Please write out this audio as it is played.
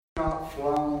not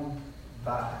flown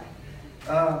by.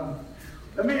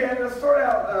 Let's start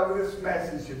out with this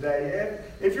message today.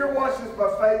 If you're watching this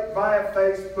via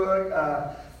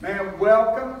Facebook, man,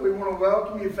 welcome. We want to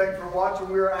welcome you. Thanks for watching.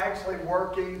 We're actually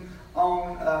working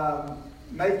on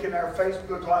making our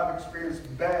Facebook Live experience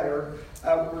better.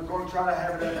 We're going to try to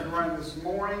have it up and running this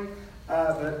morning,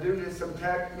 but due to some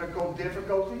technical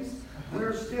difficulties,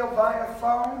 we're still via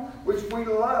phone, which we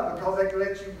love because they can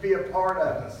let you be a part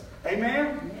of us.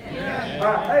 Amen?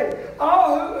 Yeah. Hey,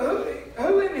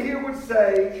 who in here would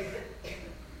say,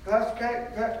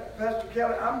 Pastor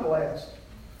Kelly, I'm blessed.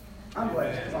 I'm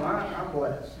blessed. All right? I'm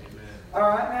blessed. Amen. All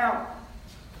right, now,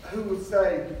 who would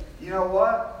say, you know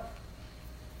what?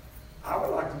 I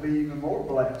would like to be even more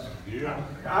blessed. Yeah.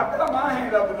 I've got my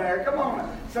hand up in there. Come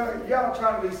on. So y'all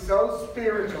trying to be so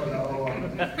spiritual.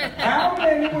 How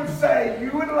many would say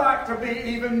you would like to be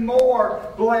even more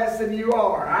blessed than you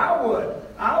are? I would.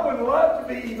 I would love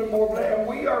to be even more blessed. And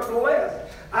we are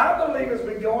blessed. I believe as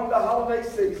we go into the holiday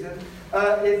season,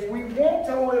 if we want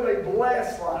to live a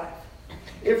blessed life,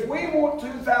 if we want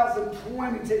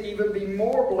 2020 to even be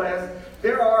more blessed,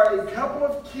 there are a couple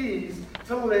of keys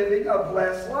to living a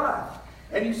blessed life.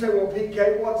 And you say, well,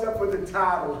 PK, what's up with the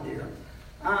title here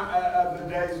of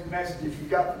today's message? If you've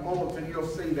got the bulletin, you'll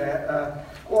see that.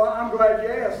 Well, I'm glad you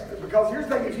asked. Because here's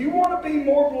the thing. If you want to be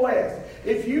more blessed,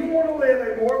 if you want to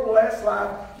live a more blessed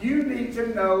life, you need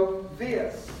to know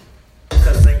this.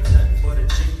 Because ain't nothing but a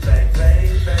G-Bang,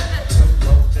 baby.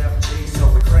 Low down G,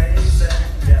 so we're crazy.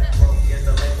 Death row is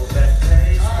the label that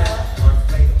pays me.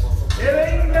 Unfaithful. It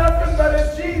ain't nothing but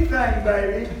a G-Thing,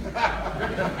 baby.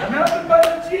 Nothing but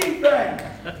a G-Thing.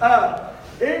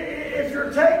 If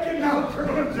you're taking notes, we're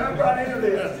going to jump right into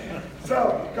this.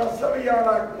 So, because some of y'all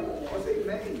are like, what's it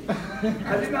mean?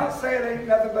 I did not say it ain't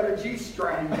nothing but a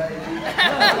G-string, baby.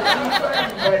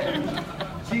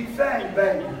 G-thing,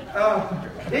 baby.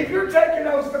 If you're taking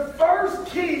notes, the first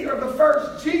key or the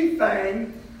first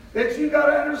G-thing that you got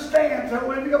to understand to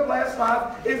living a blessed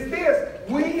life is this.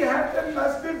 We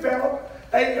must develop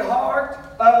a heart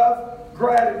of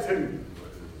gratitude.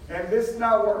 And this is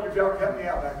not working if y'all can help me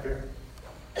out back there.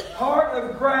 Heart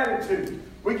of gratitude.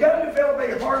 We got to develop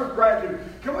a heart of gratitude.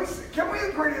 Can we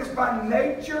agree this by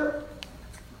nature?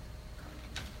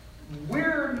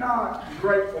 We're not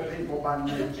grateful people by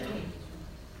nature.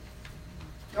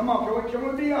 Come on, can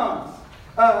we be honest?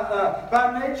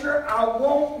 By nature, I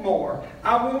want more.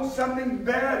 I want something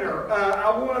better.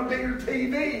 I want a bigger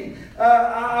TV.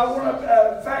 I want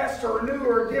a faster,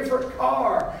 newer, different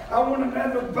car. I want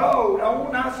another boat. I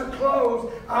want nicer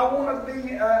clothes. I want to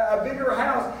be a bigger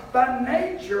house. By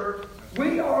nature,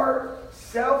 we are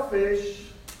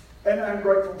selfish and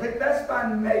ungrateful people. That's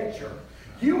by nature.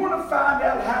 You want to find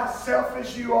out how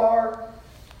selfish you are?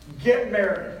 Get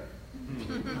married.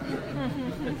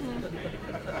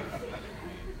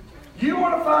 You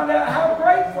want to find out how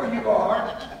grateful you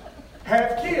are?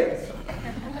 Have kids.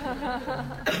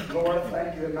 Lord,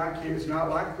 thank you that my kids not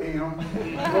like them.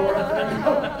 Lord,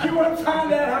 thank you. You want to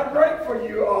find out how grateful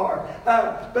you are.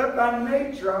 But by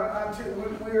nature,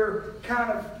 we're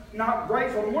kind of not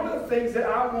grateful. And one of the things that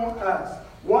I want us,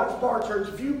 Watts Bar Church,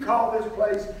 if you call this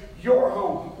place your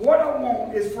home, what I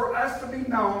want is for us to be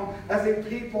known as a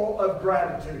people of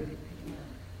gratitude.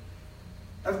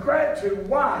 Of gratitude.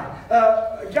 Why?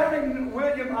 A guy named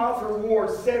William Arthur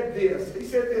Ward said this.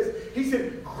 He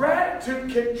said,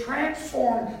 gratitude can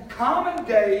transform common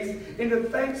days into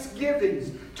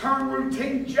thanksgivings, turn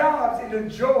routine jobs into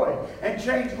joy, and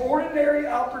change ordinary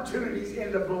opportunities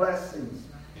into blessings.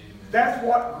 That's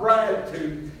what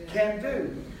gratitude can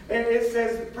do. And it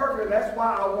says it perfectly. That's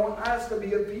why I want us to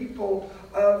be a people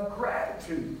of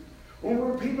gratitude. When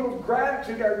we're people of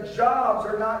gratitude, our jobs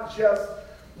are not just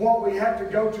what we have to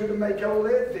go to make a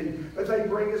living, but they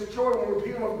bring us joy. When we're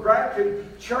people of gratitude,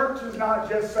 church is not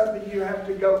just something you have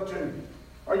to go to.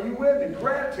 Are you with me?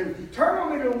 Gratitude. Turn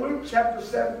with me to Luke chapter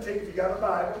 17 if you got a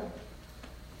Bible.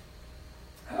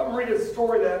 I'll read a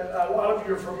story that a lot of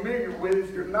you are familiar with.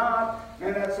 If you're not,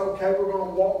 and that's okay, we're going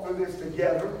to walk through this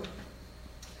together.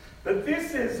 But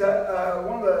this is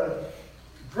one of the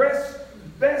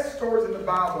best stories in the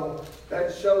Bible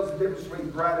that shows the difference between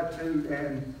gratitude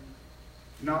and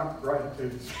not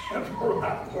gratitude. That's the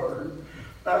right word.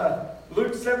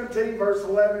 Luke 17, verse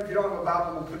 11. If you don't have a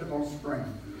Bible, we'll put it on the screen.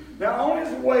 Now, on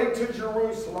his way to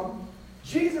Jerusalem,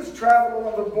 Jesus traveled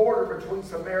along the border between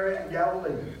Samaria and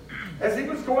Galilee. As he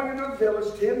was going into a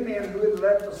village, 10 men who had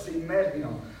leprosy met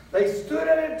him. They stood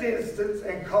at a distance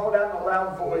and called out in a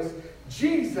loud voice,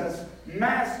 Jesus,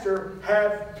 Master,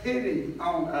 have pity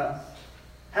on us.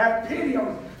 Have pity on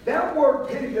us. That word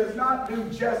pity does not do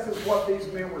justice what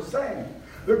these men were saying.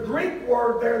 The Greek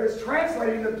word there that's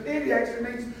translated into pity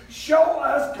actually means show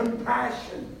us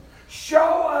compassion.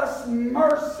 Show us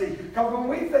mercy. Because when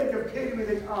we think of pity, we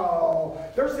think, oh,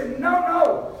 they're saying,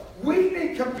 no. We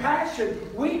need compassion.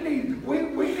 We need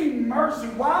mercy.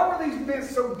 Why were these men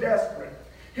so desperate?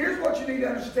 Here's what you need to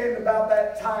understand about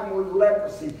that time with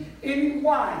leprosy. Any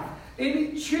wife,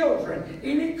 any children,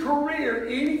 any career,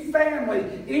 any family,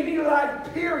 any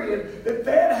life period that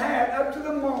they had up to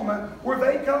the moment where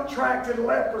they contracted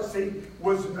leprosy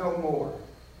was no more.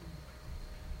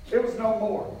 It was no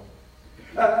more.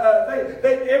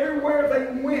 They everywhere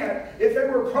they went, if they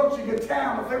were approaching a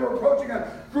town, if they were approaching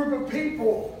a group of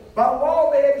people, by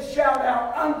law they had to shout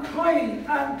out, unclean,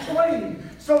 unclean,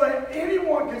 so that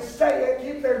anyone could stay and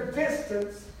keep their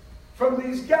distance from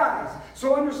these guys.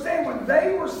 So understand, when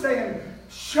they were saying,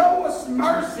 show us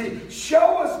mercy,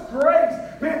 show us grace,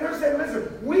 man, they're saying,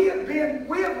 listen, we've been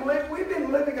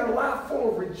living a life full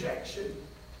of rejection.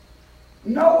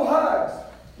 No hugs,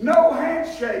 no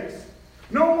handshakes,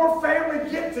 no more family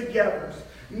get-togethers.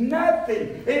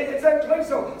 Nothing. It's unclean.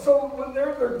 So when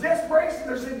they're desperation,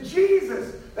 they're saying,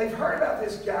 Jesus, they've heard about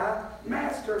this guy.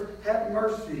 Master, have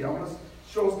mercy on us.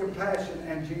 Show us compassion.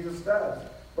 And Jesus does.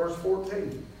 Verse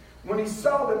 14. When he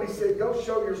saw them, he said, go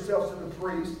show yourselves to the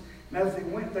priest. And as they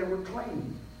went, they were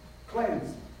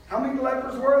cleansed. How many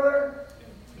lepers were there?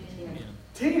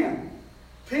 10.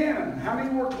 10. How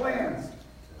many were cleansed?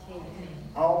 10.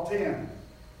 All 10.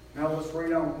 Now let's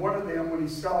read on. One of them, when he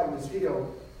saw he was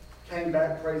healed, came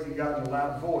back praising God in a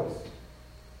loud voice.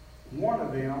 One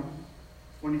of them,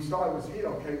 when he saw he was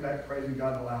healed, came back praising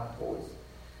God in a loud voice.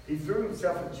 He threw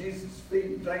himself at Jesus' feet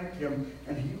and thanked him,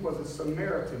 and he was a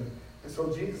Samaritan. And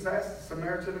so Jesus asked the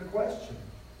Samaritan a question.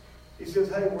 He says,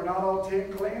 hey, were not all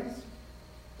 10 cleansed?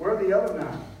 Where are the other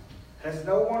 9? Has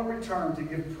no one returned to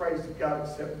give praise to God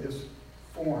except this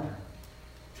foreigner?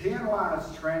 10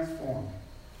 lives transformed.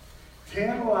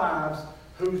 10 lives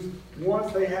whose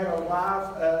once they had a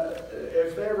life,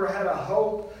 if they ever had a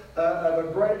hope of a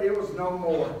great, it was no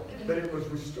more, but it was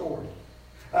restored.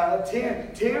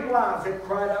 10 lives that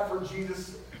cried out for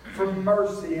Jesus for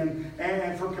mercy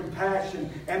and for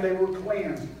compassion, and they were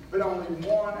cleansed. But only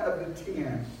one of the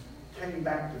 10 came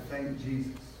back to thank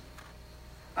Jesus.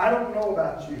 I don't know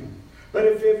about you, but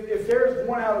if there's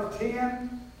 1 out of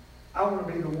 10, I want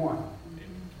to be the one.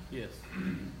 Yes.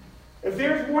 If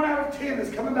there's 1 out of 10 that's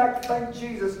coming back to thank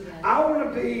Jesus, I want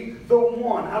to be the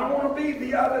one. I don't want to be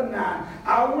the other 9.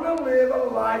 I want to live a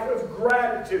life of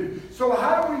gratitude. So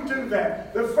how do we do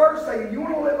that? The first thing, you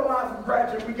want to live a life of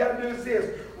gratitude, we got to do is this.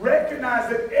 Recognize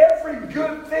that every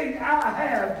good thing I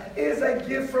have is a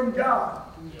gift from God.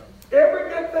 Every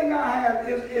good thing I have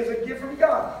is a gift from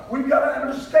God. We've got to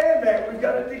understand that. We've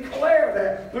got to declare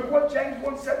that. Look what James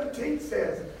 1:17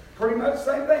 says. Pretty much the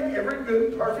same thing. Every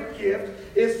good, perfect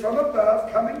gift is from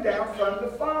above, coming down from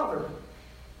the Father.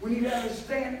 We need to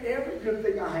understand every good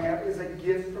thing I have is a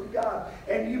gift from God.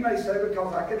 And you may say,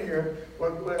 because I can hear it,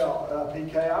 well,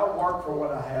 PK, I work for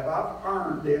what I have. I've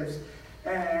earned this.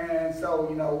 And so,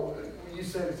 you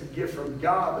said it's a gift from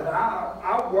God, but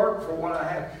I work for what I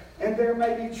have. And there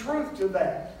may be truth to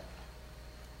that.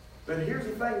 But here's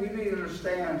the thing. You need to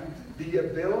understand the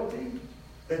ability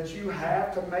that you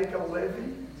have to make a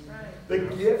living. The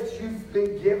gifts you've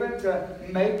been given to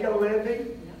make a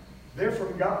living, they're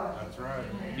from God. That's right.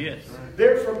 Yes.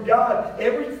 They're from God.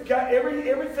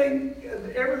 Everything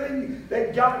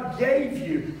that God gave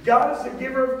you. God is the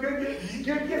giver of good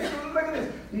gifts. Look at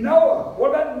this. Noah. What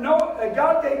about Noah?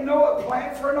 God gave Noah a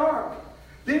plan for an ark.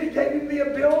 Then he gave him the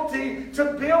ability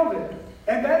to build it.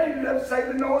 And that ended up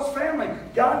saving Noah's family.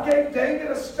 God gave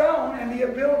David a stone and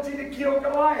the ability to kill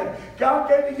Goliath. God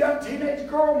gave a young teenage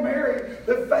girl, Mary,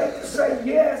 the faith to say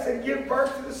yes and give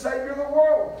birth to the Savior of the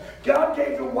world. God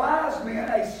gave the wise men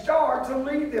a star to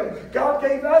lead them. God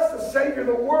gave us the Savior of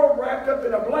the world wrapped up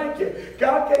in a blanket.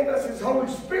 God gave us His Holy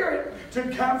Spirit to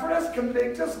comfort us,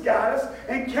 convict us, guide us,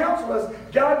 and counsel us.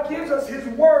 God gives us His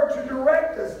Word to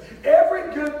direct us.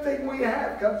 Every good thing we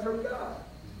have comes from God.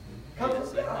 Comes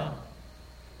from God.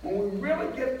 When we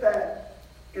really get that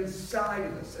inside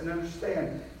of us and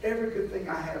understand every good thing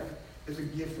I have is a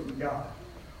gift from God,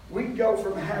 we go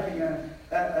from having an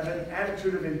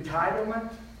attitude of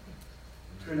entitlement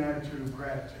to an attitude of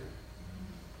gratitude.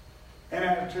 An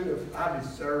attitude of I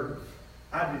deserve,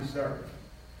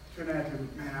 to an attitude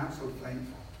of, man, I'm so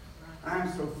thankful. I'm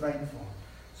so thankful.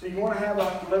 So you want to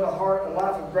live a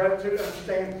life of gratitude,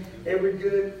 understand every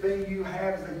good thing you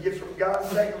have is a gift from God.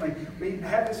 Secondly, we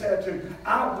have this attitude,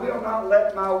 I will not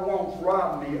let my wants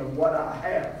rob me of what I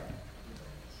have.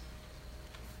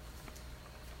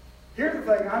 Here's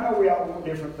the thing, I know we all want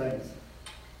different things.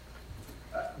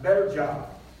 Better job.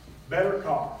 better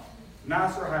car,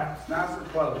 nicer house, nicer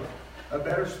clothes, a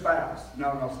better spouse.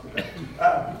 No,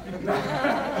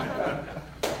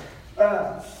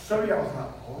 so y'all was like,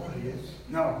 oh, it is.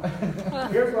 No.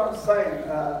 Here's what I'm saying.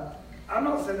 I'm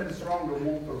not saying that it's wrong to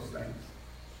want those things.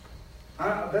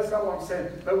 That's not what I'm saying.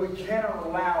 But we cannot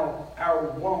allow our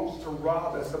wants to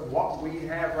rob us of what we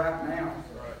have right now.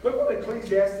 Right. Look what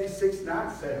Ecclesiastes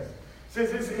 6:9 says. It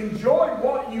says it's enjoy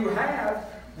what you have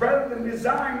rather than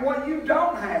desiring what you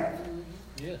don't have.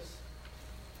 Yes.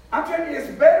 I'm telling you,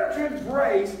 it's better to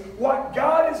embrace what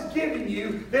God has given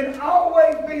you than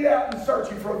always be out and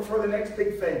searching for the next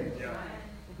big thing. Yeah.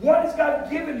 What has God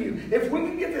given you? If we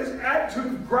can get this attitude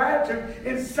of gratitude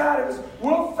inside of us,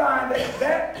 we'll find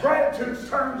that gratitude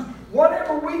turns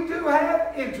whatever we do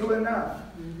have into enough.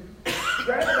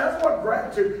 That's what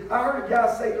gratitude. I heard a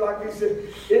guy say it like this: he said,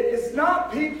 "It's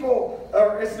not people,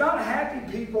 or it's not happy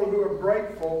people who are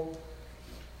grateful.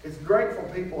 It's grateful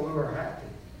people who are happy."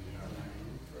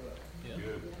 Yeah.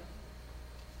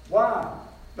 Why?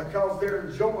 Because they're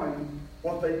enjoying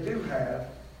what they do have,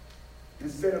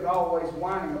 instead of always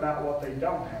whining about what they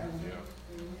don't have.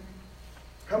 Yeah.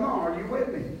 Come on, are you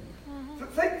with me?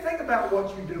 Think about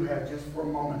what you do have just for a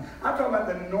moment. I'm talking about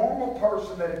the normal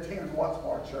person that attends What's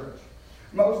Part Church.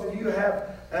 Most of you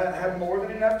have more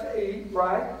than enough to eat,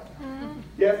 right?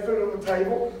 You have food on the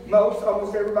table.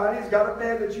 Almost everybody has got a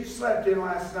bed that you slept in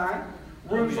last night.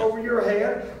 Roofs over your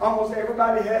head. Almost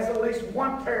everybody has at least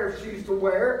one pair of shoes to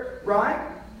wear, right?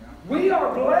 We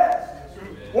are blessed.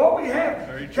 What we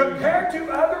have, compared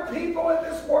to other people in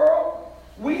this world,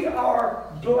 we are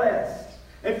blessed.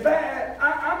 In fact,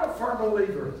 I'm a firm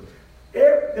believer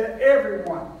that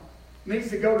everyone needs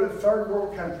to go to a third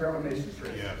world country on a mission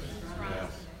trip. Yes.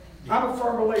 I'm a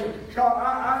firm believer.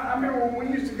 I remember when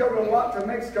we used to go to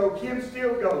Mexico, Kim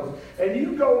still goes. And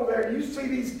you go there and you see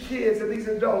these kids and these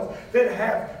adults that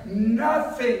have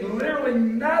nothing, literally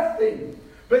nothing,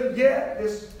 but yet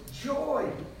this joy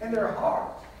in their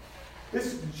heart.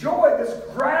 This joy, this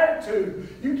gratitude.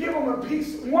 You give them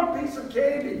one piece of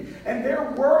candy, and their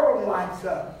world lights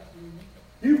up.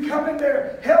 You come in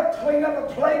there, help clean up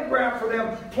a playground for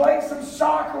them, play some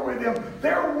soccer with them.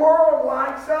 Their world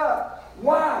lights up.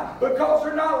 Why? Because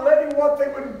they're not letting what they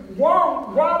would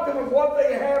want rob them of what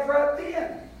they have right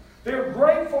then. They're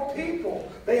grateful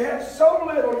people. They have so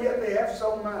little, yet they have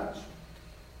so much.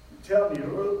 I'm telling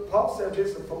you, Paul said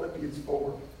this in Philippians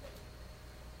 4.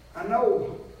 I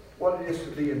know what it is to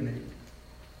be in need.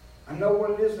 I know what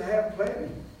it is to have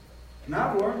plenty. And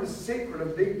I've learned the secret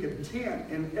of being content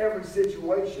in every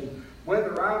situation,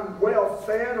 whether I'm well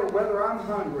fed or whether I'm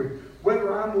hungry,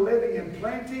 whether I'm living in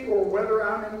plenty or whether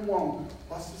I'm in want.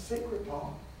 What's the secret,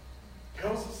 Paul?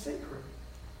 Tell us the secret.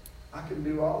 I can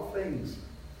do all things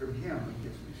through Him who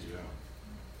gives me strength.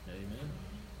 Amen.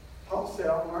 Paul said,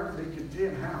 I've learned to be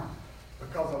content. How?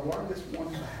 Because I've learned this one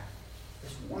fact,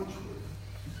 this one truth.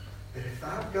 That if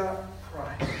I've got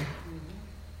Christ,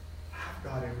 I've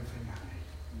got everything I need.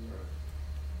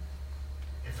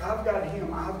 If I've got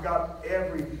Him, I've got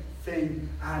everything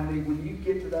I need. When you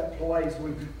get to that place,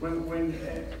 when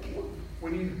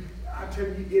you, I tell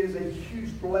you, it is a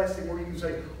huge blessing where you can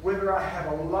say, whether I have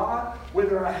a lot,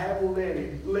 whether I have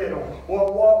little,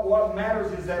 what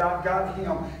matters is that I've got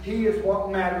Him. He is what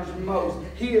matters most.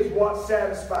 He is what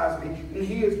satisfies me, and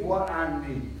He is what I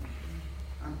need.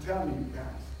 I'm telling you guys.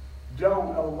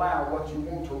 Don't allow what you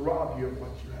want to rob you of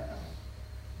what you have.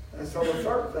 And so the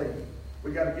third thing,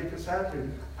 we got to get this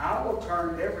attitude. I will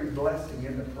turn every blessing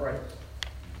into praise.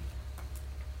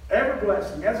 Every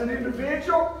blessing. As an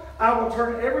individual, I will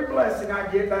turn every blessing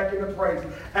I get back into praise.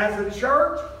 As a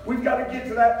church, we've got to get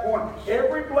to that point.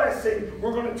 Every blessing,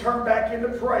 we're going to turn back into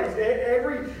praise.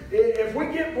 If we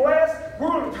get blessed, we're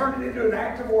going to turn it into an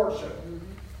act of worship.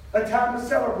 A time to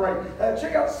celebrate.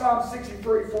 Check out Psalm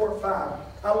 63, 4 and 5.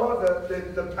 I love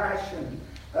the Passion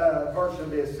version of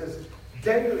this. It says,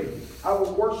 daily I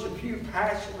will worship you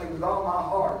passionately with all my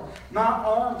heart. My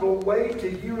arms will wave to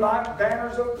you like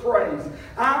banners of praise.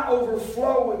 I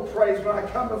overflow with praise when I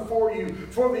come before you.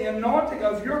 For the anointing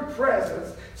of your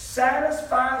presence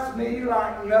satisfies me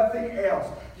like nothing else.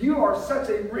 You are such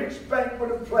a rich banquet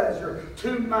of pleasure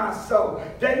to my soul.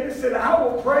 David said, I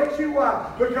will praise you.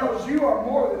 Why? Because you are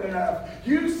more than enough.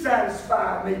 You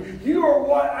satisfy me. You are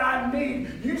what I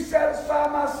need. You satisfy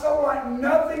my soul like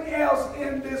nothing else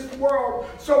in this world.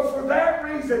 So for that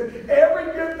reason, every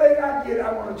good thing I get,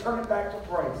 I want to turn it back to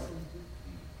praise.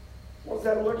 What does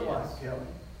that look like, Kelly?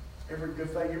 Every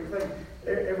good thing,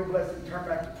 every blessing turn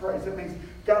back to praise. That means,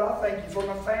 God, I thank you for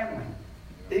my family.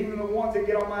 Even the ones that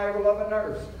get on my ever-loving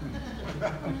nerves.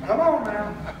 Come on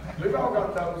now. We've all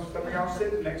got those. Some of y'all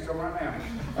sitting next to them right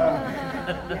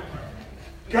now.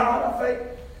 God, I thank...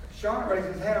 Sean raised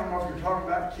his hand. I don't know if you're talking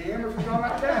about Kim or if you're talking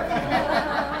about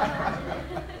Dad.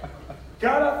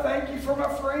 God, I thank you for my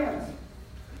friends.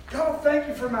 God, I thank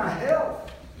you for my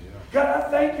health. God, I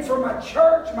thank you for my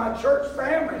church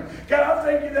family. God, I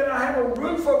thank you that I have a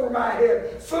roof over my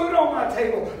head, food on my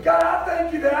table. God, I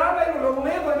thank you that I'm able to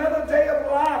live another day of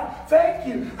life. Thank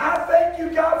you. I thank you,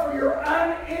 God, for your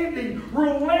unending,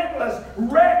 relentless,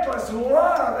 reckless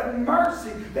love and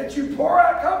mercy that you pour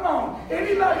out. Come on.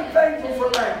 Anybody thankful for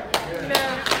that?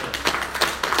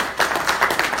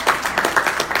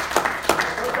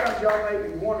 Sometimes y'all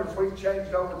made me wonder if we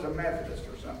changed over to Methodist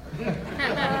or something.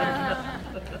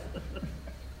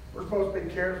 We're supposed to be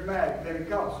charismatic,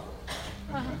 Pentecostal.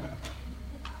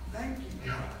 Thank you,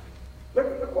 God.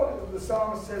 Look what the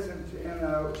psalmist says in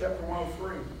chapter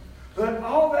 103. Let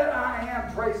all that I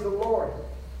am praise the Lord.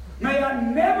 May I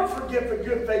never forget the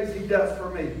good things He does for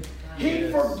me.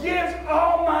 He forgives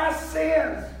all my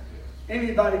sins.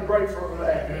 Anybody grateful for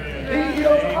that? He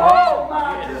heals all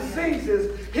my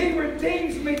diseases. He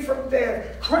redeems me from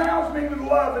death, crowns me with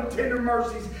love and tender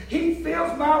mercies. He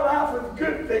fills my life with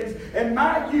good things, and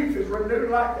my youth is renewed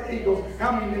like the eagles.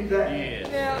 How many need that? Yes.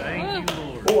 Yeah. Thank you,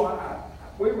 Lord. Boy,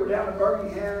 we were down in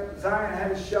Birmingham. Zion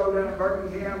had a show down in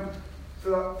Birmingham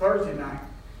Thursday night.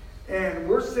 And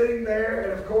we're sitting there,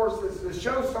 and of course, the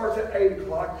show starts at 8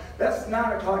 o'clock. That's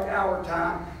 9 o'clock our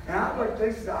time. And I looked at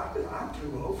this and said, I'm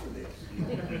too old for this.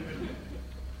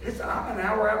 I'm an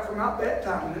hour out from my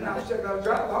bedtime, and then I'm still going to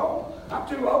drive home. I'm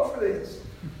too old for this.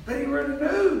 But He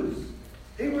renews.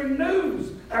 He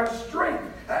renews our strength.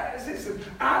 Listen,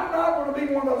 I'm not going to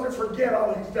be one of those that forget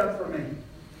all He's done for me.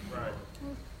 Right.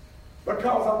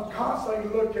 Because I'm constantly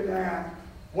looking at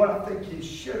what I think He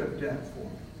should have done for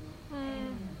me.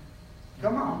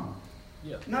 Come on.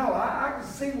 Yeah. No, I can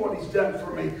see what He's done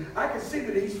for me. I can see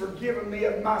that He's forgiven me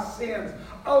of my sins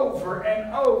over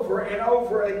and over and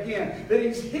over again. That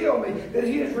He's healed me. That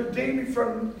He has redeemed me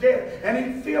from death. And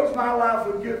He fills my life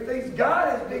with good things. God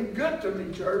has been good to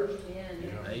me, church.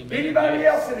 Amen. Anybody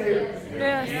else in here?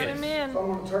 Yes. Amen. So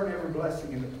I'm going to turn every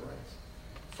blessing into praise.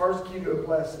 First key to a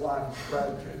blessed life is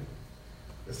gratitude.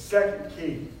 The second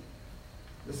key,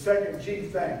 the second G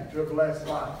thing to a blessed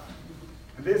life.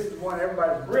 And this is one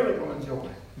everybody's really going to enjoy.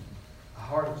 A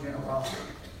heart of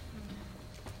generosity.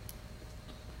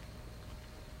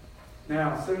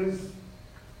 Now, as soon as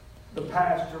the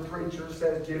pastor, preacher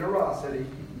says generosity,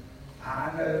 I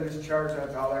know this church,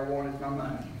 that's all they want is my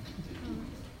money.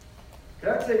 Can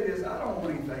I tell you this? I don't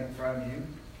want anything from you.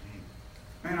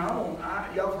 Man,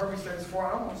 y'all have heard me say this before.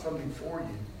 I don't want something for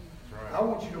you. Right. I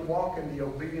want you to walk in the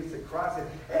obedience that Christ has.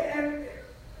 And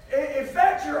if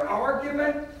that's your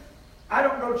argument, I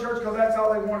don't go to church because that's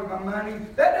all they want is my money.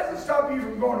 That doesn't stop you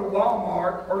from going to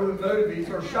Walmart or to the movies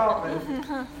or shopping.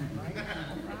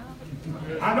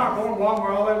 I'm not going to Walmart.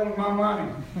 All they want is my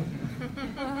money.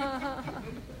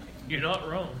 You're not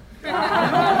wrong. I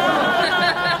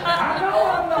know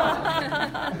I'm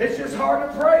not. It's just hard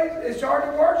to praise. It's hard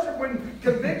to worship when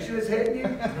conviction is hitting you.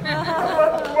 I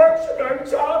love to worship every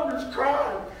time I'm just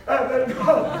crying. But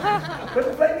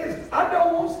the thing is, I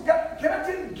don't want God. Can I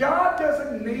tell you, God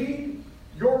doesn't need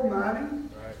your money.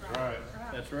 Right.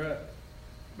 That's right.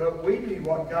 But we need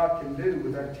what God can do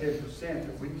with our 10%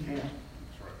 that we can't.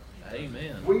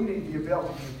 Amen. We need the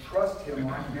ability to trust Him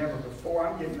like never before.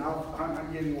 I'm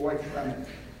getting away from it.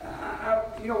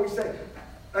 We say,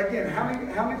 again, how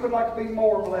many would like to be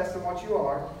more blessed than what you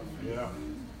are? Yeah.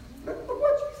 Look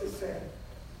what Jesus said.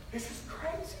 This is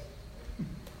crazy.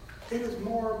 It is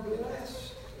more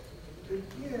blessed to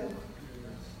give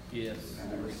than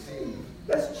to receive.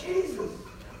 That's Jesus.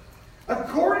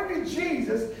 According to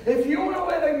Jesus, if you want to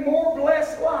live a more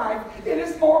blessed life, it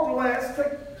is more blessed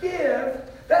to give.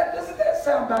 Doesn't that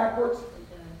sound backwards?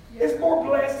 It's more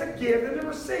blessed to give than to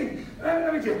receive.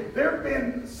 Let me tell you, there have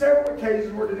been several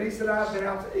occasions where Denise and I have been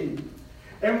out to eat.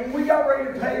 And when we got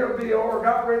ready to pay our bill or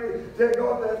got ready to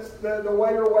go up, the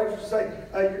waiter or waitress say,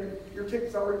 your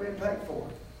ticket's already been paid for.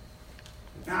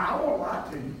 Now, I won't lie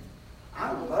to you.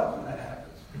 I love when that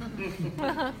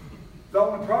happens. The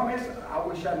only problem is, I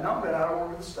wish I'd known that I'd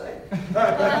order the steak.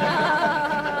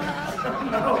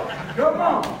 No, come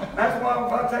on. That's why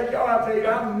if I take y'all out to eat,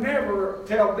 I'll never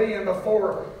tell Ben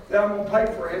before that I'm going to pay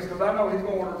for his because I know he's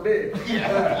going to order big.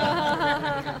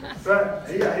 But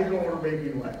yeah, he's going to order big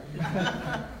anyway.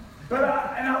 But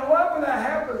I love when that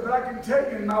happens, but I can tell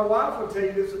you, and my wife will tell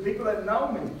you this, the people that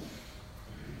know me,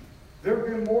 there have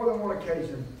been more than one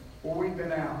occasion where we've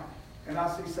been out, and I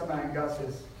see somebody and God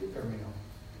says, get their meal.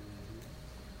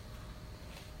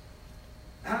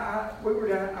 I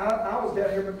was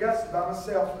down here in Augusta by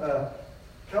myself a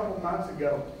couple of months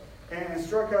ago, and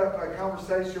struck up a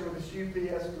conversation with this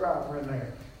UPS driver in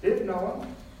there. Didn't know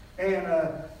him,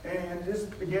 and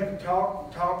just began to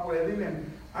talk with him.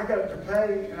 And I got to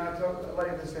pay, and I told the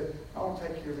lady, I said, I want to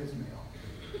take care of his meal.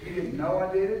 He didn't know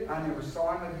I did it. I never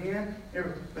saw him again.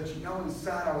 But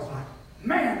inside I was like,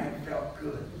 man, it felt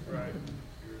good. Right.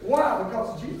 Why?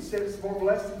 Because Jesus said it's more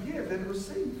blessed to give than to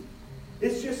receive.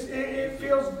 It's just, it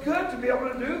feels good to be able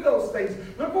to do those things.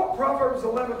 Look what Proverbs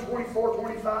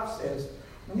 11:24-25 says.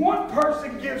 One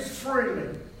person gives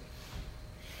freely.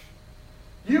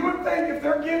 You would think if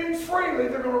they're giving freely,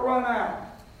 they're going to run out.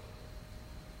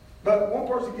 But one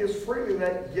person gives freely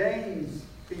that gains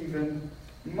even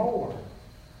more.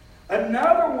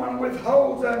 Another one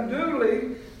withholds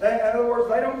unduly. In other words,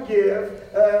 they don't give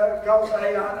because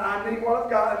I need what I've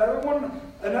got.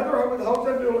 Another withholds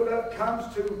unduly that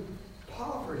comes to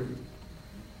poverty.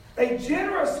 A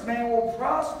generous man will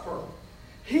prosper.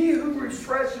 He who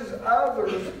refreshes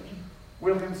others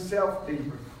will himself be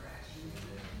refreshed.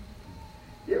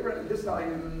 You ever, this not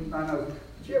even, I know,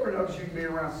 did you ever notice you can be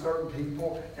around certain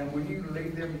people and when you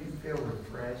leave them, you feel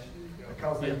refreshed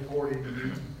because they poured into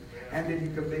you? And then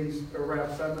you could be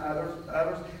around some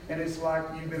others, and it's like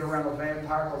you've been around a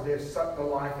vampire because they've sucked the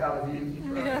life out of you.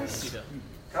 Yes.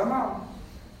 Come on.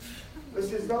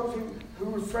 This is those who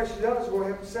refreshes others will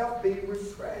himself be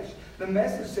refreshed. The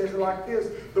message says it like this: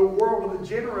 the world of the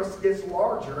generous gets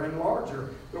larger and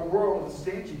larger. The world of the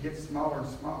stingy gets smaller and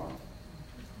smaller.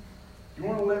 You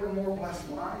want to live a more blessed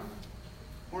life?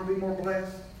 Want to be more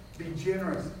blessed? Be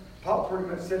generous. Paul pretty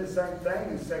much said the same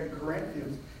thing in 2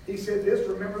 Corinthians. He said this,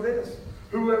 remember this: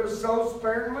 whoever sows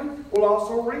sparingly will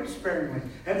also reap sparingly.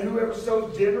 And whoever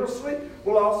sows generously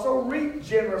will also reap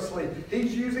generously.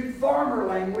 He's using farmer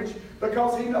language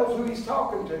because he knows who he's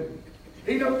talking to.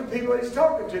 He knows the people he's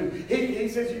talking to. He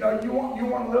says, you want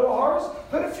a little harvest?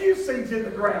 Put a few seeds in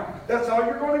the ground. That's all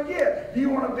you're going to get. You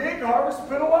want a big harvest?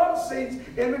 Put a lot of seeds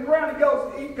in the ground.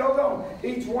 He goes on.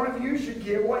 Each one of you should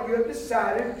give what you have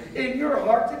decided in your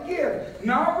heart to give.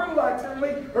 Not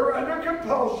reluctantly or under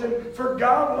compulsion, for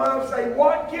God loves a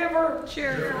what giver?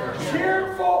 Cheerful.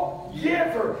 Cheerful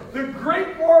giver. The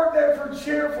Greek word there for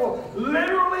cheerful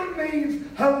literally means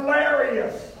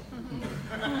hilarious.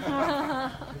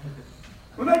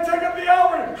 When they take up the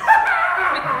offering, I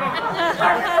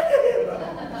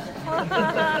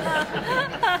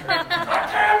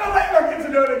can't believe I get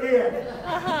to do it again.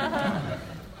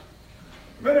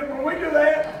 But when we do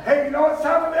that, hey, you know it's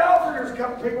time for the offering. There's a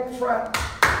couple people on the front.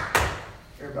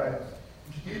 Everybody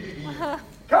else.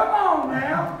 Come on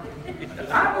now.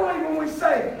 I believe when we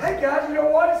say, hey guys, you know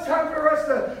what? It's time for us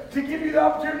to give you the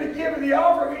opportunity to give in the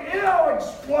offering. It all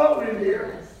exploded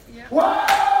here.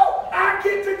 Wow! I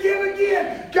get to give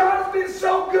again. God has been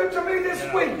so good to me this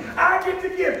week. I get to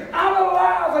give. I'm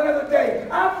alive another day.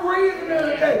 I'm breathing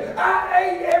another day. I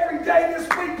ate every day this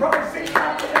week, probably 6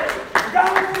 times a day.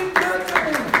 God has been good to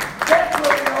me. That's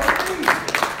what we all need.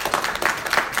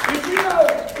 Did you know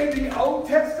in the Old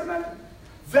Testament,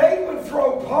 they would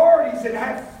throw parties and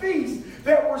have feasts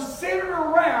that were centered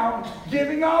around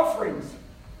giving offerings?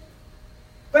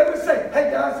 They would say,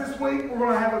 hey guys, this week we're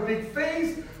going to have a big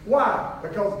feast. Why?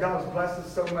 Because God has blessed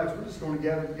us so much. We're just going to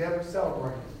gather together and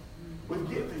celebrate with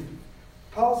giving.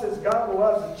 Paul says God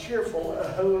loves a cheerful,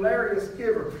 a hilarious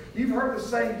giver. You've heard the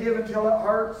saying, give until it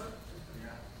hurts.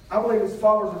 I believe as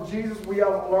followers of Jesus, we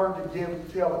ought to learn to give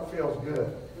until it feels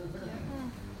good.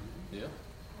 Yeah.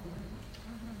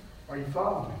 Are you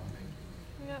following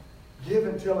me? Yep. Give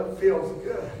until it feels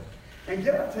good. And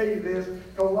can I tell you this?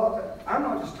 Because I'm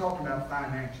not just talking about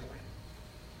financially.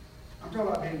 I'm talking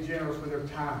about being generous with our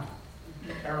time,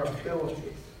 our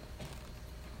abilities,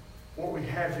 what we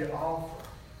have to offer,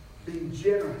 being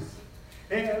generous.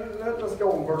 And let's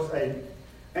go on verse 8.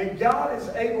 And God is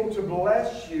able to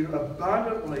bless you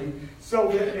abundantly so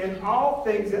that in all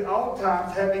things at all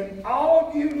times, having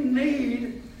all you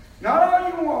need, not all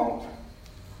you want,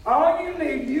 all you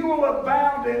need, you will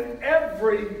abound in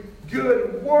every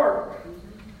good work.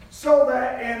 So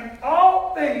that in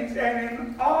all things and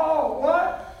in all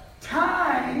what?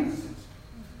 Times,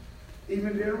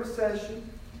 even in a recession,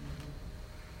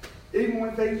 even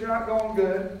when things are not going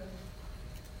good,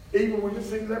 even when it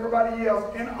seems everybody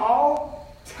else, in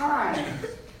all times,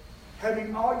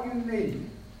 having all you need.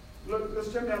 Look,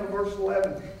 let's jump down to verse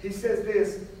 11. He says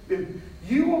this: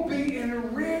 you will be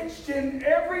enriched in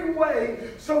every way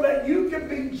so that you can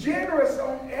be generous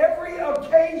on every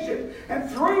occasion. And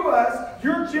through us,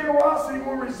 your generosity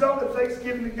will result in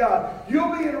thanksgiving to God.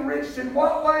 You'll be enriched in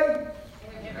what way?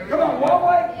 Come on, what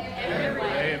way? Every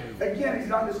way. Again, he's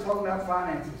not just talking about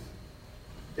finances.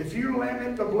 If you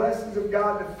limit the blessings of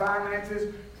God to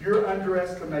finances, you're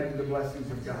underestimating the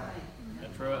blessings of God.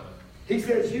 That's right. He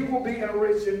says you will be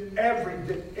enriched in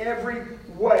every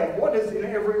way. What does in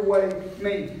every way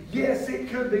mean? Yes, it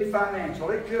could be financial.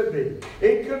 It could be.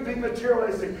 It could be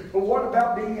materialistic. But what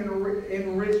about being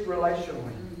enriched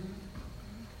relationally?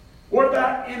 What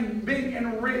about being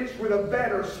enriched with a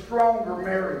better, stronger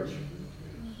marriage?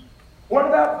 What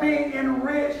about being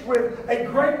enriched with a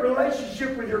great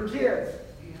relationship with your kids?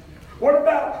 What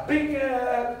about being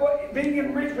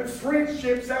enriched with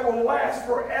friendships that will last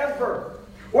forever?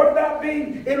 What about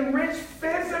being enriched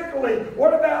physically?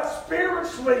 What about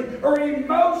spiritually or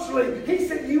emotionally? He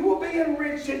said you will be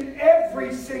enriched in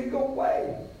every single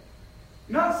way.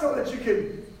 Not so that you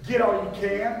can get all you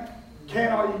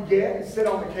can all you get, and sit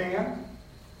on the can.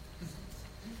 Is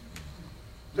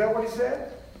that what he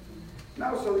said?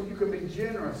 No, so that you can be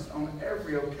generous on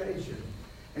every occasion.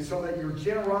 And so that your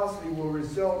generosity will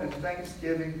result in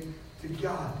thanksgiving to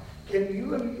God. Can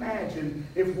you imagine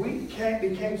if we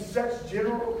became such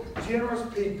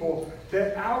generous people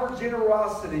that our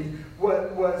generosity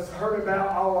was heard about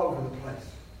all over the place?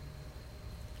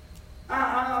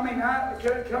 I'm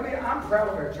proud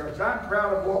of our church. I'm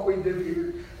proud of what we do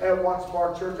here at Watts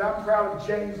Bar Church. I'm proud of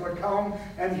James Lacombe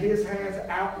and his hands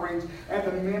outreach and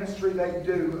the ministry they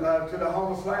do to the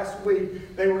homeless. Last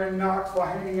week, they were in Knoxville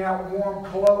handing out warm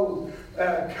clothes,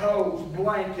 coats,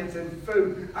 blankets, and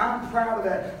food. I'm proud of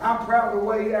that. I'm proud of the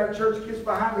way our church gets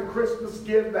behind the Christmas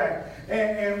give back.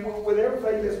 And with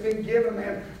everything that's been given,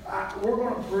 man, we're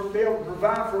going to be able to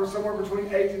provide for somewhere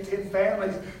between 8 to 10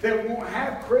 families that won't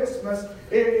have Christmas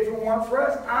if it weren't for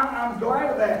us. I'm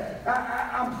glad of that.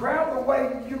 I'm proud of the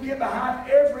way you get behind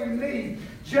every need.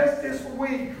 Just this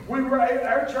week,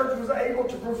 our church was able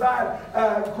to provide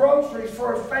groceries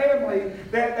for a family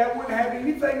that wouldn't have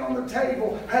anything on the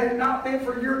table had it not been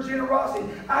for your generosity.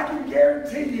 I can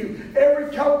guarantee you,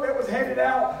 every coat that was handed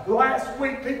out last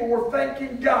week, people were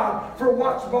thanking God for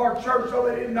Watts Bar Church, so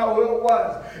they didn't know who it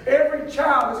was. Every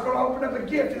child that's going to open up a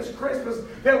gift this Christmas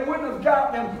that wouldn't have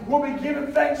gotten them will be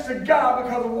giving thanks to God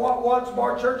because of what Watts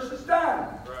Bar Church has done.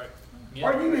 Right. Yep.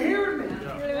 Are you hearing me?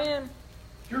 Yeah. Amen.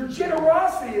 Your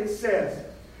generosity, it says.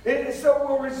 So it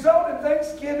will result in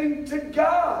thanksgiving to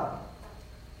God.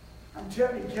 I'm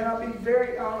telling you, can I be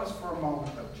very honest for a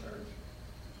moment, though,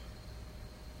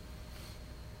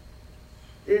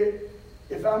 church?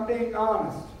 If I'm being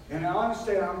honest, and I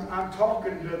understand I'm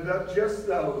talking to just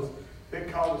those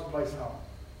that call this place home.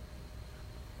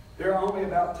 There are only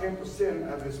about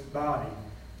 10% of this body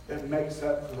that makes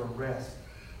up for the rest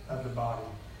of the body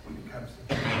when it comes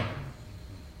to church.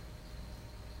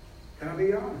 Can I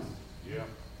be honest? Yeah.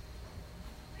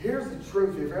 Here's the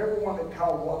truth. If everyone that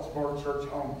called Watts Bar Church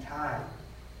home tithed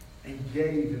and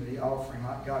gave in the offering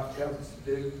like God tells us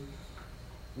to do,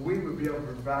 we would be able to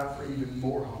provide for even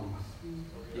more homeless.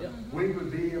 Yeah. We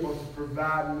would be able to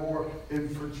provide more than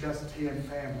for just 10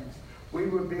 families. We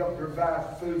would be able to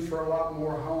provide food for a lot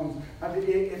more homes. I mean,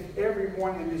 if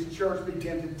everyone in this church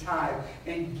began to tithe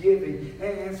and giving.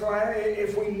 And so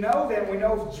if we know that, we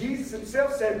know if Jesus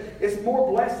himself said it's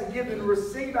more blessed to give than to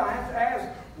receive, I have to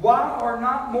ask, why are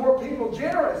not more people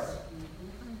generous?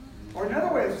 Or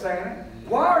another way of saying it,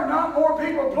 why are not more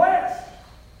people blessed?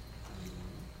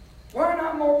 Why are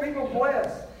not more people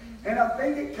blessed? And I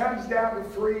think it comes down to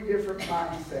 3 different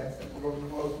mindsets that we're going to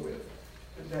close with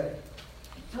today.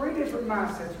 3 different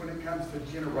mindsets when it comes to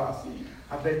generosity.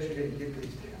 I bet you didn't get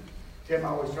these, Tim. Tim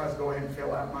always tries to go ahead and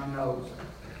fill out my nose.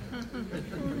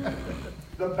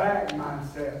 The bag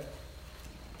mindset.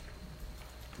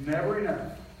 Never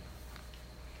enough.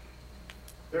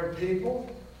 There are people,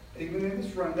 even in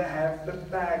this room, that have the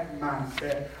bag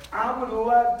mindset. I would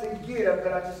love to give,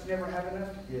 but I just never have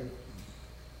enough to give.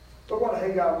 Look what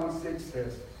Haggai 1:6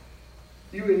 says.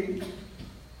 You eat,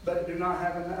 but do not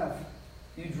have enough.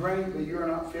 You drink, but you are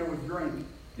not filled with drink.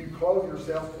 You clothe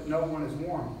yourself, but no one is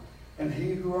warm. And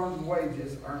he who earns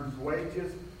wages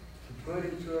to put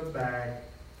into a bag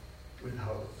with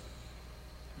holes.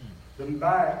 The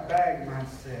bag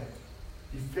mindset.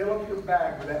 You fill up your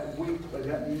bag with that weekly,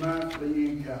 that monthly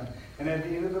income. And at the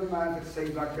end of the month, it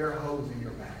seems like there are holes in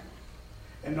your bag.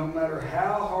 And no matter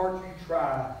how hard you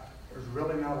try, there's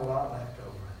really not a lot left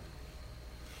over.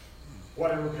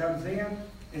 Whatever comes in,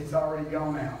 it's already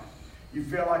gone out. You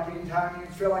feel like anytime you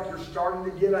feel like you're starting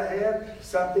to get ahead,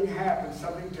 something happens.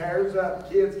 Something tears up.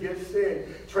 Kids get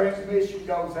sick. Transmission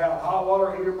goes out. Hot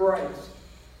water heater breaks.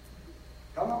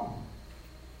 Come on.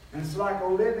 And it's like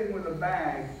living with a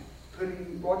bag,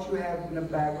 putting what you have in a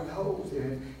bag with holes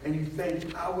in it. And you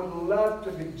think, I would love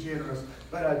to be generous,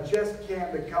 but I just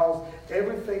can't because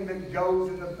everything that goes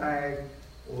in the bag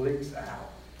leaks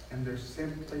out. and there's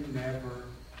simply never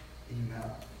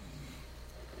enough.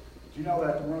 Do you know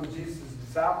that one of Jesus'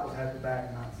 disciples had the bag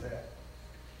mindset?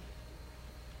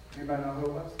 Anybody know who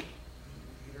it was?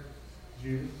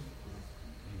 Judas.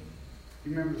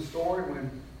 You remember the story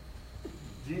when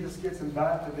Jesus gets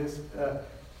invited to this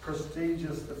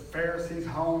prestigious Pharisee's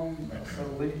home,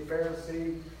 the lead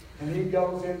Pharisee, and he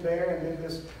goes in there, and then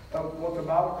this, what the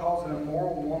Bible calls an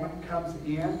immoral woman, comes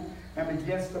in and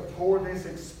begins to pour this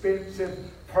expensive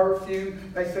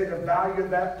perfume. They say the value of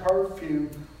that perfume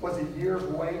was a year's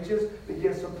wages.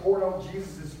 Begins to pour it on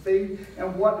Jesus' feet.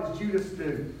 And what does Judas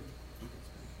do?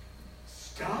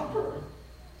 Stop her.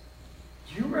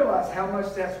 Do you realize how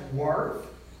much that's worth?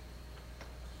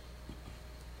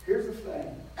 Here's the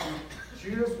thing.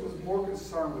 Judas was more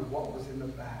concerned with what was in the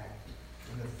bag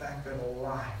than the fact that a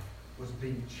life was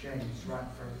being changed right in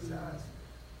front of his eyes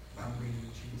by meeting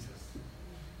Jesus.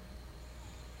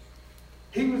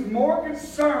 He was more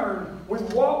concerned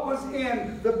with what was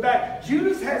in the bag.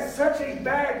 Judas had such a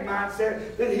bag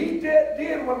mindset that he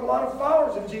did what a lot of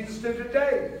followers of Jesus do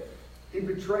today. He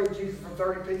betrayed Jesus for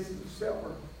 30 pieces of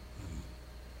silver.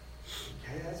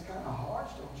 Okay, that's kind of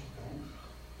harsh, don't you think?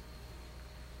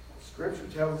 Scripture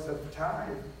tells us that the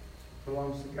tithe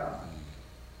belongs to God.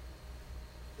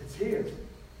 It's His.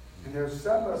 And there's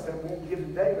some of us that won't give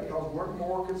today because we're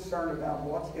more concerned about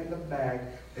what's in the bag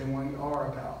than we are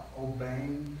about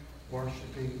obeying,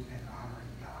 worshiping, and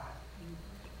honoring God.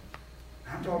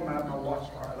 I'm talking about my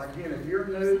watch part. Again, if you're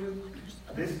new,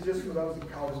 this is just for those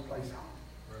that call this place home.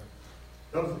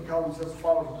 Those that call themselves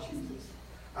followers of Jesus.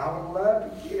 I would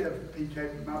love to give PK,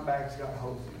 but my bag's got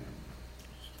holes in it.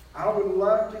 I would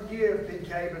love to give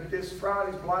PK, but this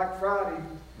Friday's Black Friday.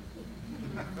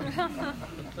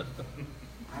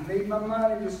 I need my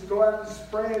money just to go out and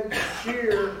spread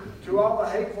cheer to all the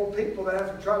hateful people that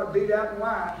have to try to beat out in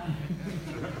line.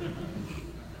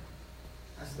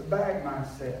 That's the bag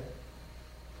mindset.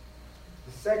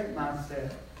 The second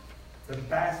mindset, the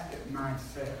basket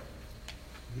mindset.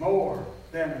 More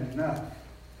than enough.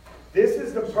 This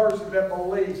is the person that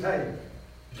believes, hey,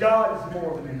 God is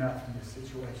more than enough in this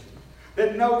situation.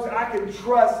 That knows I can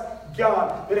trust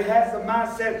God. That has the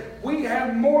mindset, we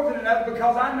have more than enough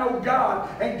because I know God,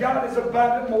 and God is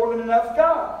abundant, more than enough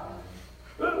God.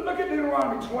 Look at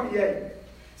Deuteronomy 28. It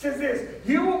says this,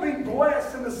 you will be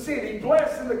blessed in the city,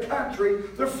 blessed in the country.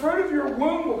 The fruit of your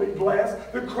womb will be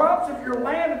blessed. The crops of your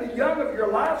land and the young of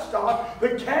your livestock.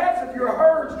 The calves of your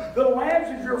herds. The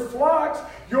lambs of your flocks.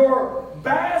 Your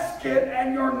basket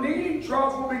and your kneading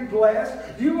troughs will be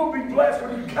blessed. You will be blessed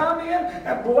when you come in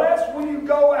and blessed when you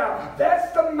go out.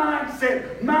 That's the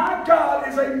mindset. My God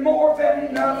is a more than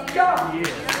enough God. Yes.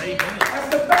 That's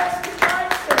the basket mindset.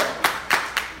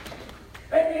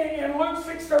 In Luke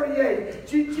 6:38,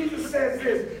 Jesus says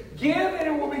this, give and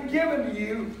it will be given to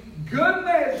you, good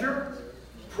measure,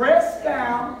 pressed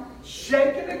down,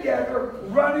 shaken together,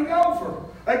 running over.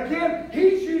 Again,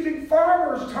 he's using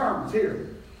farmers' terms here.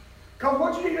 Because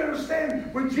what you need to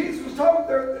understand, when Jesus was talking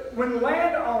there, when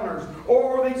landowners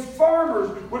or these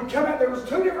farmers would come out, there was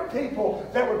two different people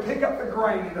that would pick up the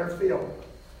grain in their field.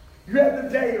 You have the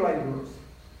day laborers.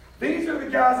 These are the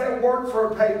guys that work for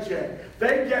a paycheck.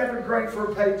 They gathered grain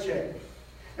for a paycheck.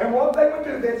 And what they would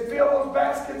do, they'd fill those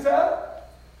baskets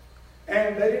up,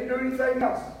 and they didn't do anything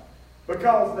else.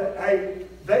 Because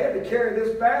they had to carry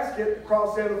this basket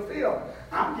across the other field.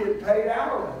 I'm getting paid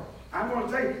hourly. I'm going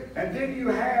to tell you. And then you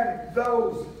had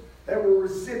those that were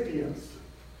recipients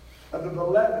of the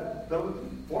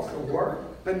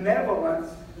benevolence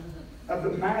of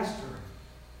the master,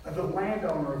 of the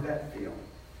landowner of that field.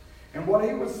 And what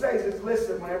he would say is,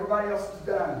 listen, when everybody else is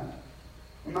done,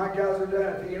 when my guys are done,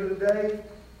 at the end of the day,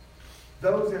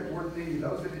 those that were needy,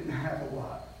 those that didn't have a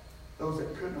lot, those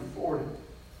that couldn't afford it,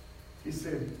 he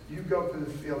said, you go to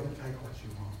the field and take what you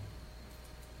want.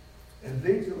 And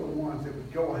these are the ones that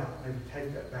would go out and they would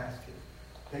take that basket.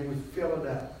 They would fill it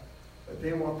up. But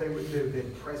then what they would do,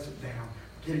 they'd press it down,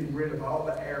 getting rid of all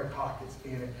the air pockets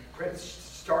in it.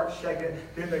 Start shaking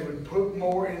it. Then they would put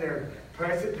more in there.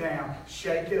 Press it down,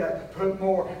 shake it up, put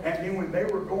more. And then when they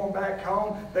were going back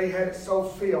home, they had it so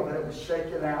filled that it was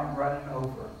shaking out and running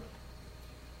over.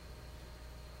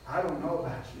 I don't know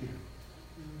about you.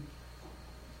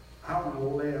 I want to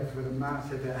live with a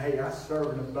mindset that, hey, I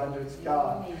serve an abundance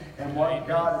God. And what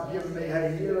God has given me,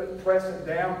 hey, here, press it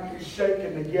down, shake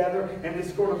it together, and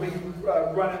it's going to be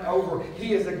running over.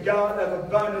 He is a God of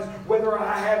abundance, whether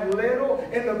I have little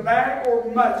in the bag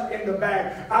or much in the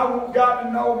bag. I want God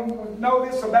to know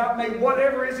this about me.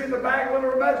 Whatever is in the bag,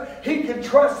 little or much, He can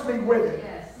trust me with it.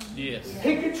 Yes.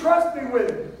 He can trust me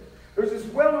with it. There's this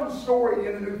well-known story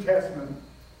in the New Testament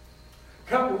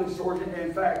couple of these stories,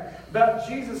 in fact, about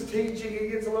Jesus teaching.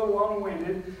 It gets a little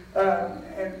long-winded,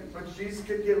 but Jesus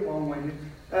could get long-winded.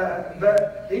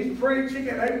 But he's preaching,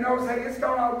 and they notice, hey, it's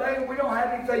gone all day, and we don't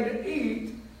have anything to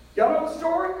eat. Y'all know the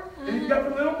story? Mm-hmm. And you've got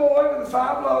the little boy with the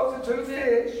 5 loaves and 2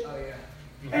 fish. Oh, yeah.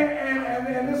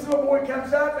 And this little boy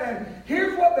comes up, and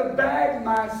here's what the bag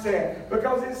mindset,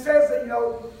 because it says that,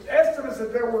 estimates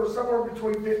that there were somewhere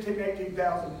between 15,000 and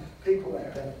 18,000 people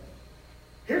that day.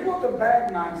 Here's what the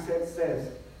bag mindset says.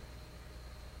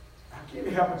 I can't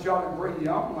help but y'all to bring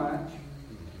your own lunch.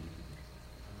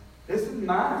 This is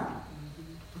mine.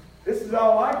 This is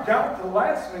all I got to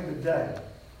last me today.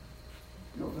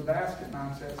 The basket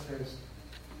mindset says,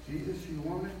 Jesus, you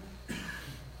want it?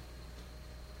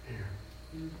 Here.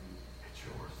 It's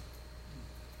yours.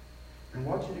 And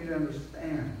what you need to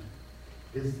understand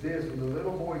is this. When the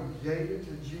little boy gave it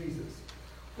to Jesus,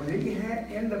 when he had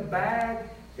in the bag,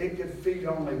 it could feed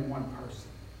only one person.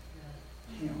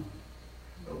 Him.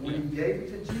 But when he gave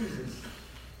it to Jesus,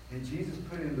 and Jesus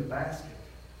put it in the basket,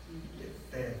 it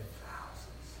fed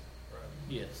thousands.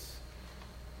 Yes.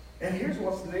 And here's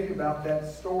what's neat about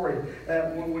that story.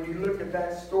 When you look at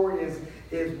that story,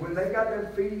 is when they got done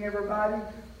feeding everybody,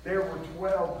 there were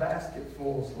 12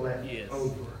 basketfuls left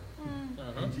over.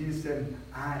 Uh-huh. And Jesus said,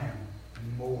 I am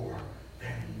more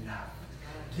than enough.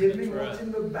 Give me what's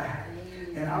in the bag,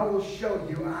 and I will show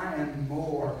you I am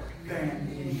more than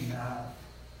enough.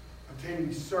 I'm telling you,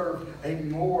 we serve a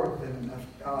more than enough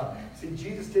God. See,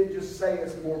 Jesus didn't just say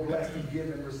it's more blessed to give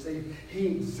and receive. He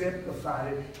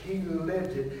exemplified it. He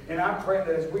lived it. And I pray that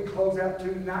as we close out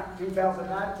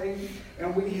 2019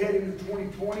 and we head into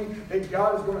 2020, that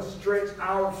God is going to stretch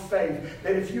our faith.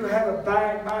 That if you have a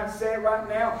bag mindset right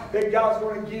now, that God's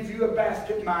going to give you a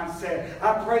basket mindset.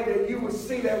 I pray that you will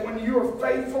see that when you are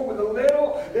faithful with a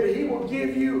little, that He will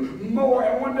give you more.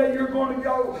 And one day you're going to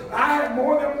go, I have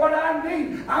more than what I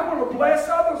need. I'm going to bless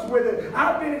others with it.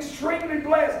 I've been extremely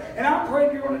blessed. And I'm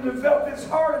praying you're going to develop this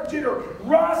heart of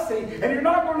generosity. And you're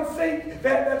not going to think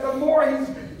that the more He's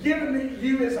given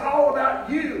you is all about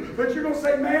you. But you're going to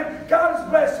say, man, God has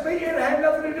blessed me. It had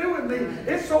nothing to do with me.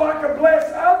 It's so I can bless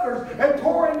others and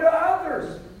pour into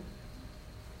others.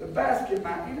 The basket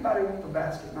mindset. Anybody want the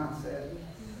basket mindset?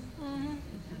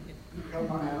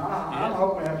 Come on now. I'm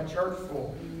hoping to have a church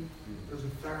full. There's a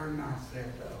third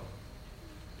mindset, though.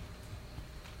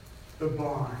 The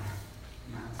barn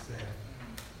mindset.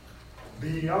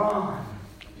 Beyond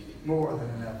more than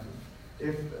enough.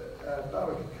 If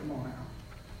Bubba could come on out.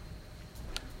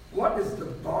 What does the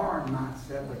barn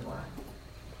mindset look like?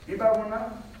 Anybody want to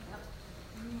know?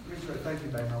 Let me show you. Thank you,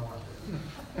 baby. I want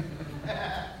this.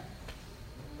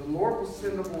 The Lord will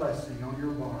send a blessing on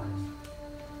your barns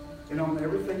and on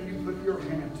everything you put your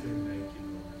hand to.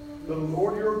 The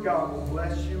Lord your God will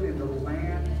bless you in the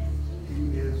land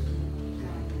He is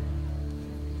giving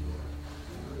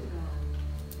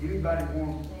you. Anybody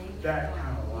want that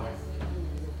kind of life?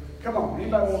 Come on,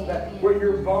 anybody want that? Where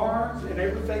your barns and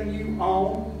everything you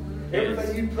own,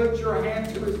 everything you put your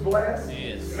hand to is blessed?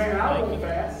 Yes. Man, I want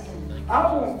that.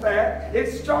 I want that.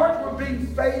 It starts with being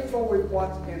faithful with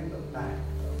what's in the bank.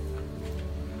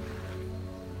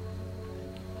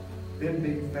 Then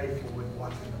being faithful with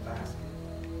what's in the basket.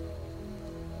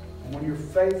 And when you're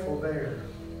faithful there,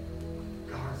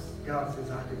 God says,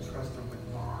 I can trust Him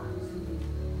with barns.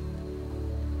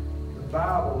 The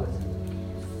Bible is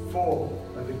full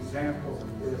of examples of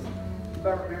this.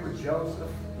 Anybody remember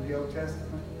Joseph in the Old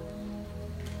Testament?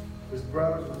 His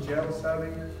brothers were jealous of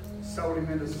him, sold him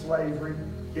into slavery,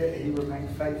 yet he remained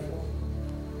faithful.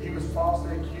 He was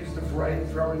falsely accused of rape,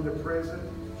 thrown into prison,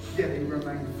 yet he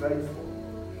remained faithful.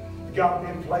 God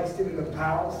then placed him in the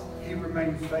palace. He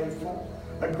remained faithful.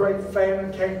 A great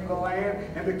famine came to the land,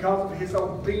 and because of his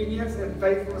obedience and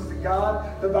faithfulness to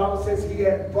God, the Bible says he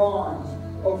had barns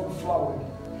overflowing.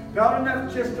 Not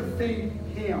enough just to feed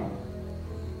him,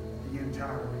 the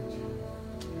entire region.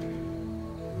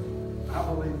 I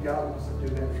believe God wants to do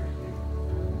that for you.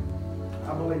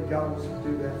 I believe God wants to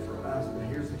do that for us, but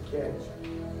here's the catch.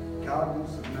 God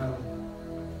wants to know,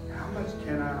 how much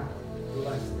can I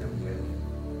bless them with?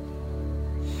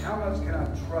 How much can I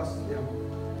trust them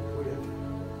with?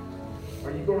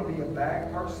 Are you going to be a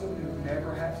bag person who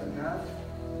never has enough?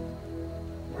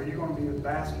 Or are you going to be a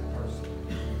basket person?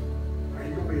 Are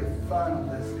you going to be a funnel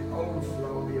that's the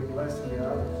overflow and be a blessing to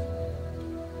others?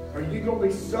 Are you going to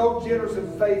be so generous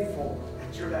and faithful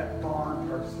that you're that barn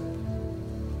person?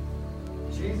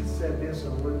 Jesus said this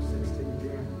in Luke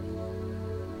 16:10.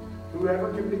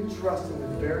 Whoever can be trusted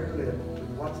with very little, with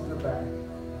what's in the bag,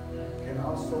 can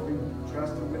also be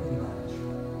trusted with much.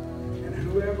 And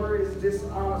whoever is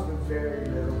dishonest with very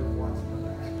little, with what's in the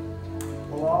bag,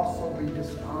 will also be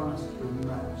dishonest with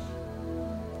much.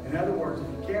 In other words, if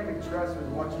you can't be trusted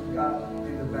with what you've got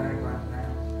in the bag right now,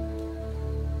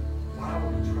 why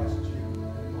would he trust you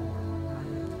more?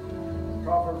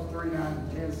 Proverbs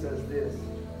 3:9-10 says this: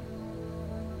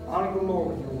 honor the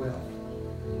Lord with your wealth,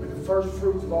 with the first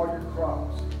fruits of all your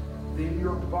crops. Then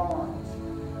your barns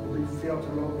will be filled to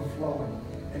overflowing,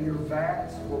 and your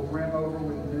vats will brim over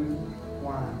with new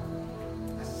wine.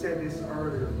 I said this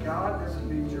earlier. God doesn't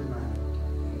need your money.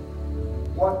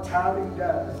 What tithing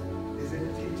does is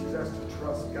it teaches us to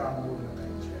trust God more than a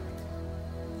paycheck.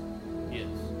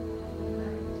 Yes.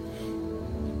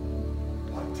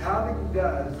 What tithing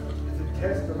does is a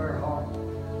test of our heart.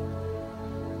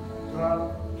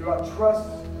 Do I trust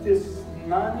this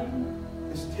money,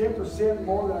 this 10%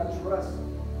 more than I trust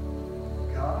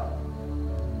God?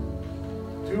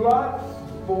 Do I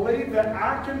believe that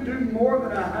I can do more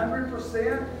than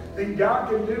 100% than God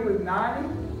can do with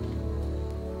 90%?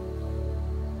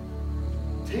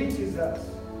 Teaches us.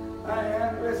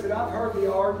 And listen, I've heard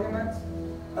the arguments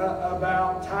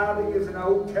about tithing is an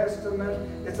Old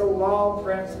Testament. It's a law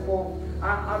principle.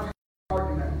 I've heard the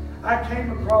argument. I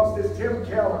came across this Tim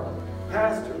Keller,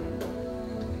 pastor,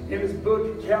 in his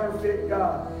book, Counterfeit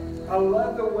God. I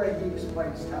love the way he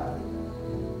explains tithing.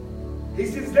 He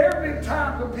says, there have been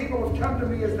times when people have come to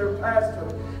me as their pastor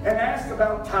and asked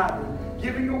about tithing,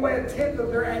 giving away 1/10 of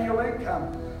their annual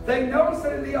income. They notice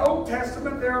that in the Old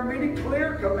Testament there are many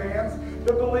clear commands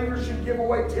that believers should give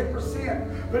away 10%.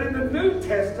 But in the New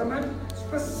Testament,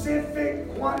 specific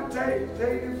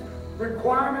quantitative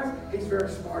requirements, he's very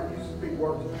smart, he uses big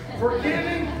words, for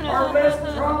giving are less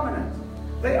prominent.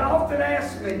 They often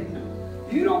ask me,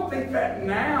 you don't think that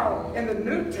now in the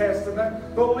New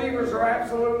Testament believers are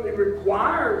absolutely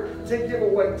required to give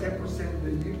away 10%,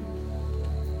 do you?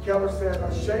 Keller says,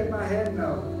 I shake my head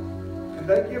no. And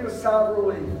they give a sigh of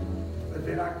relief. But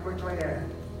then I quickly add,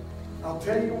 I'll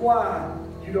tell you why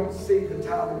you don't see the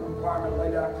tithing requirement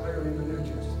laid out clearly in the New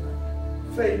Testament.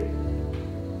 Think,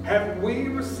 have we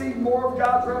received more of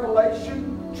God's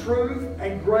revelation, truth,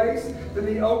 and grace than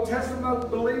the Old Testament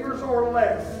believers, or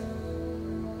less?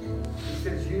 He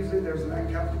says usually there's an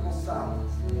uncomfortable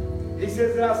silence. He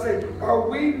says, and I say, are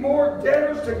we more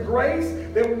debtors to grace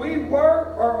than we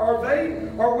were? Or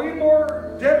are we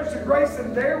more debtors to grace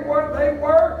than they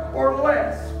were, or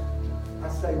less? I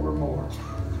say we're more.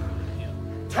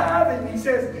 Tithing, he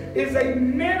says, is a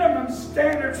minimum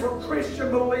standard for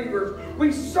Christian believers.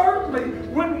 We certainly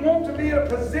wouldn't want to be in a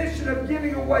position of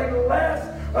giving away less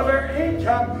of our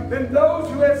income than those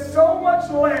who have so much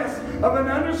less of an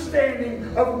understanding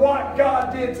of what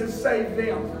God did to save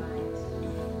them.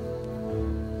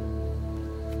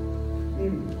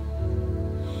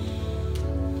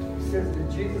 He says,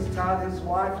 did Jesus tithe his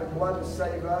life and blood to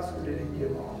save us, or did he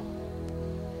give all?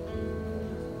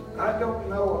 I don't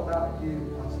know about you,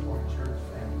 Sport Church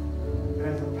family, but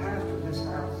as a pastor of this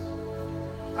house,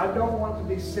 I don't want to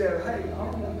be said, hey, I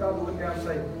don't want God to look down and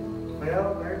say,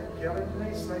 well, they're Kelly and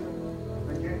Denise, they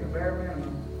get the bare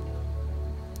minimum.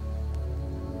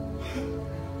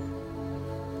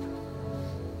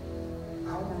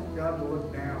 I want God to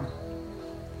look down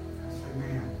and say,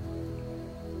 man,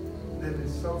 they've been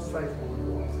so faithful with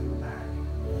the ones in the back.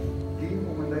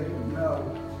 Even when they didn't know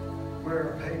where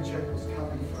a paycheck was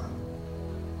coming from.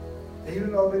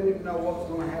 Even though they didn't know what was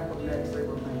going to happen next, they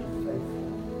remained faithful.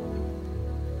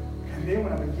 And then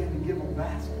when I began to give them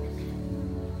baskets,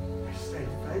 they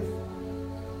stayed faithful.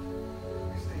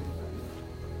 They stayed faithful.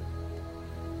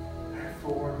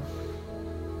 Therefore,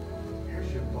 here's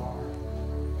your bar.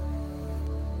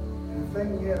 And the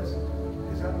thing is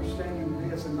understanding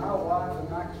this, and my wife and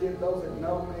my kid, those that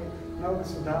know me, know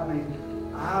this about me,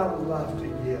 I love to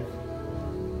give.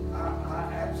 I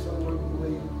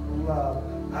absolutely love.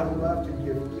 I love to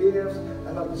give gifts.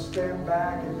 I love to stand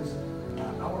back and just,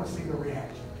 I want to see the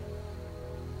reaction.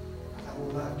 I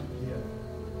love to give.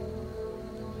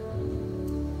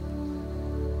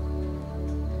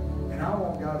 And I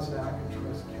want God to say, I can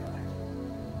trust Kelly.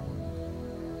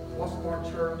 What's Smart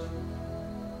Church?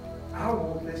 I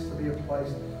want this to be a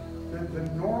place that the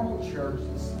normal church,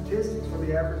 the statistics for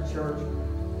the average church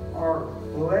are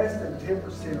less than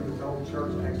 10% of its own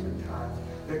church actually tithes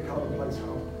that call the place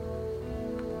home.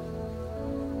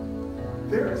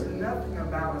 There is nothing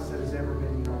about us that has ever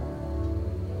been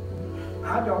normal.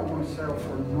 I don't want to settle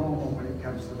for normal when it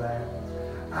comes to that.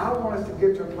 I want us to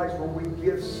get to a place where we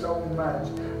give so much.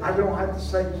 I don't have to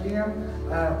say, Kim,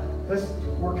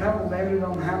 we're kind of limited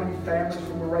on how many families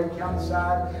from the Ray County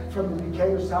side, from the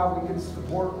Decatur side we can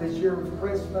support this year with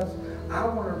Christmas. I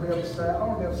want to be able to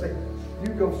say, you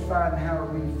go find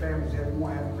however many families that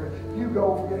want to have Christmas. You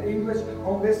go for English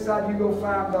on this side, you go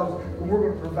find those, and we're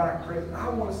going to provide Christmas. I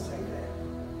want to say that.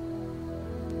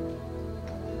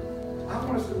 I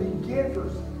want us to be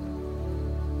givers.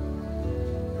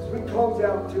 As we close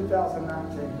out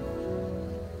 2019,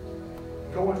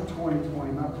 going to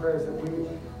 2020, my prayer is that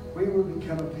we will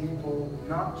become a people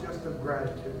not just of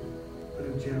gratitude, but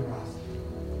of generosity.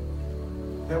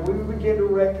 That we will begin to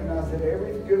recognize that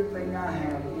every good thing I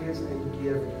have is a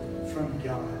gift from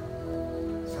God.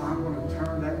 So I'm going to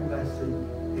turn that blessing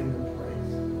into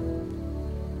praise.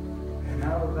 And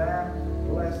out of that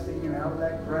blessing and out of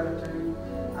that gratitude,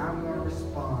 I'm going to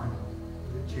respond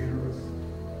with a generous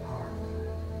heart.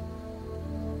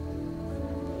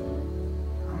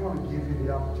 I'm going to give you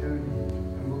the opportunity,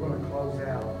 and we're going to close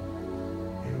out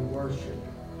in worship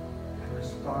and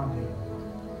responding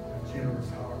with generous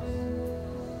hearts.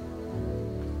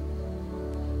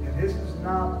 And this has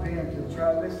not been to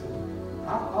try, listen,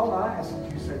 all I ask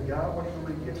is you say, God, what are you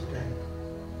going to get today?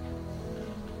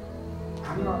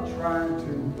 I'm not trying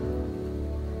to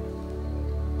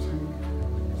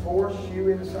force you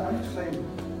into something. I'm just saying,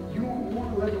 you want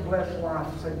to live a blessed life.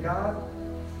 Say, God,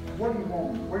 what do you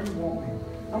want me? Where do you want me?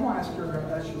 I'm going to ask your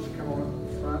ushers to come on up to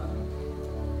the front.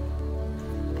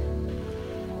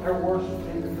 Our worship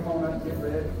team to come on up and get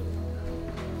ready.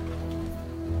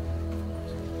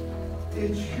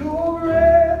 It's your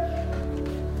breath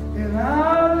in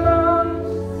our lungs,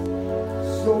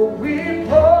 so we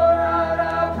pour out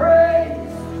our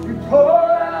praise. We pour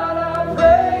out our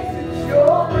praise. It's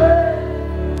your breath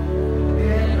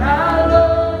in our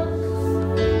lungs,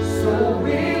 so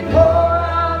we pour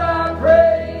out our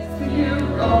praise to you.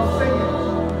 Come on, sing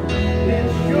it.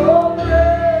 It's your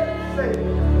breath, say it,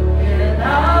 in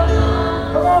our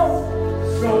lungs. Come on,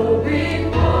 so we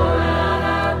pour out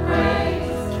our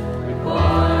praise. We pour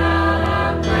out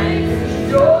our praise. It's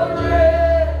your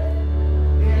breath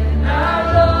in our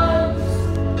lungs,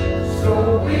 so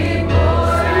we pour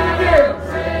out our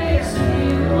praise to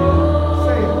you.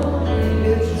 Say it.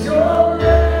 It's your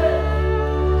breath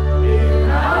in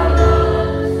our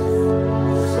lungs,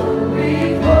 so we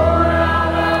pour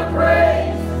out our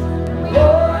praise.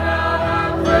 Pour out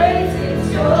our praise. It's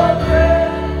your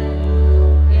breath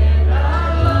in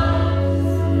our lungs,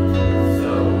 so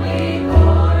we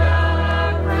pour out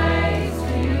our praise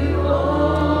to you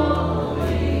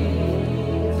only.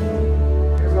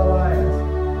 Here's all I ask.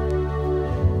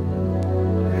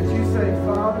 As you say,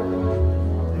 Father,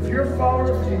 if you're a follower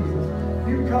of Jesus,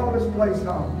 you call this place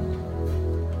home.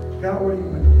 God, what do you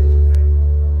want to do?